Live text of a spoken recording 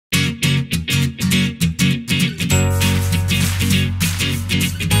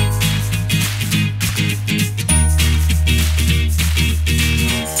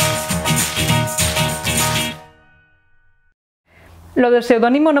Lo del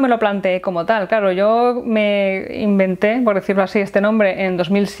seudónimo no me lo planteé como tal, claro, yo me inventé, por decirlo así, este nombre en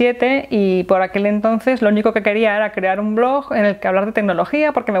 2007 y por aquel entonces lo único que quería era crear un blog en el que hablar de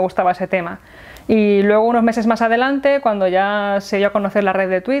tecnología porque me gustaba ese tema. Y luego unos meses más adelante, cuando ya se dio a conocer la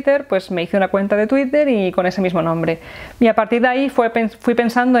red de Twitter, pues me hice una cuenta de Twitter y con ese mismo nombre. Y a partir de ahí fui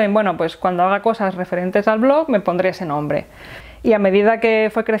pensando en, bueno, pues cuando haga cosas referentes al blog me pondré ese nombre. Y a medida que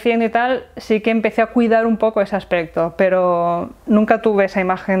fue creciendo y tal, sí que empecé a cuidar un poco ese aspecto, pero nunca tuve esa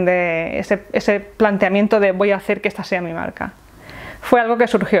imagen de ese planteamiento de voy a hacer que esta sea mi marca. Fue algo que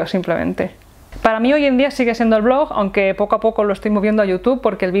surgió simplemente. Para mí hoy en día sigue siendo el blog, aunque poco a poco lo estoy moviendo a YouTube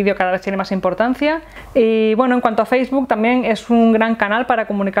porque el vídeo cada vez tiene más importancia. Y bueno, en cuanto a Facebook, también es un gran canal para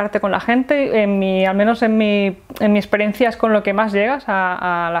comunicarte con la gente. Al menos en mi experiencia es con lo que más llegas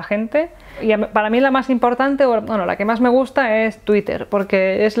a la gente. Y para mí la más importante, bueno, la que más me gusta es Twitter,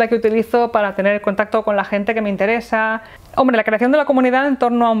 porque es la que utilizo para tener contacto con la gente que me interesa. Hombre, la creación de la comunidad en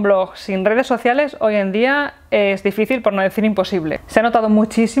torno a un blog sin redes sociales hoy en día es difícil, por no decir imposible. Se ha notado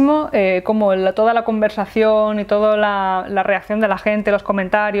muchísimo cómo toda la conversación y toda la reacción de la gente, los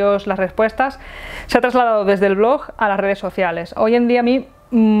comentarios, las respuestas, se ha trasladado desde el blog a las redes sociales. Hoy en día a mí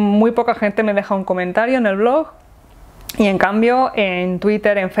muy poca gente me deja un comentario en el blog. Y en cambio en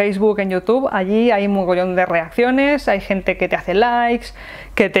Twitter, en Facebook, en YouTube, allí hay un mogollón de reacciones, hay gente que te hace likes,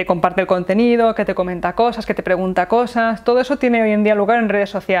 que te comparte el contenido, que te comenta cosas, que te pregunta cosas, todo eso tiene hoy en día lugar en redes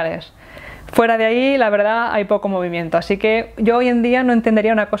sociales. Fuera de ahí, la verdad, hay poco movimiento, así que yo hoy en día no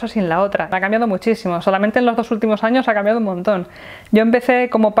entendería una cosa sin la otra. Ha cambiado muchísimo, solamente en los 2 últimos años ha cambiado un montón. Yo empecé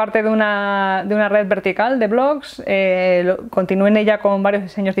como parte de una red vertical de blogs, continué en ella con varios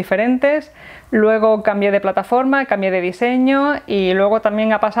diseños diferentes, luego cambié de plataforma, cambié de diseño y luego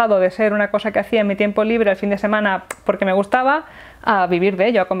también ha pasado de ser una cosa que hacía en mi tiempo libre el fin de semana porque me gustaba, a vivir de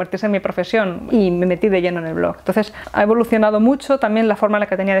ello, a convertirse en mi profesión y me metí de lleno en el blog. Entonces ha evolucionado mucho también la forma en la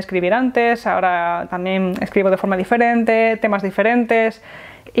que tenía de escribir antes, ahora también escribo de forma diferente, temas diferentes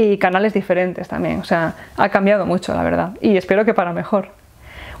y canales diferentes también, o sea, ha cambiado mucho la verdad y espero que para mejor.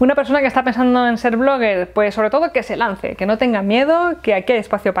 Una persona que está pensando en ser blogger, pues sobre todo que se lance, que no tenga miedo, que aquí hay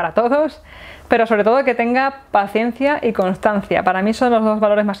espacio para todos, pero sobre todo que tenga paciencia y constancia. Para mí son los 2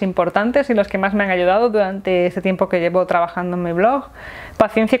 valores más importantes y los que más me han ayudado durante este tiempo que llevo trabajando en mi blog.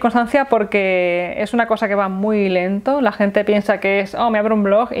 Paciencia y constancia porque es una cosa que va muy lento. La gente piensa que es, oh, me abro un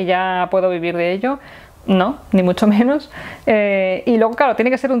blog y ya puedo vivir de ello. No, ni mucho menos. Y luego, claro, tiene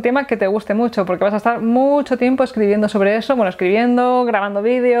que ser un tema que te guste mucho, porque vas a estar mucho tiempo escribiendo sobre eso, bueno, escribiendo, grabando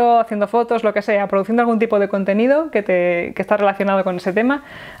vídeo, haciendo fotos, lo que sea, produciendo algún tipo de contenido que está relacionado con ese tema.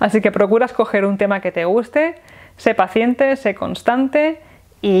 Así que procura escoger un tema que te guste, sé paciente, sé constante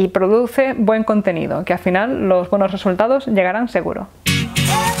y produce buen contenido, que al final los buenos resultados llegarán seguro.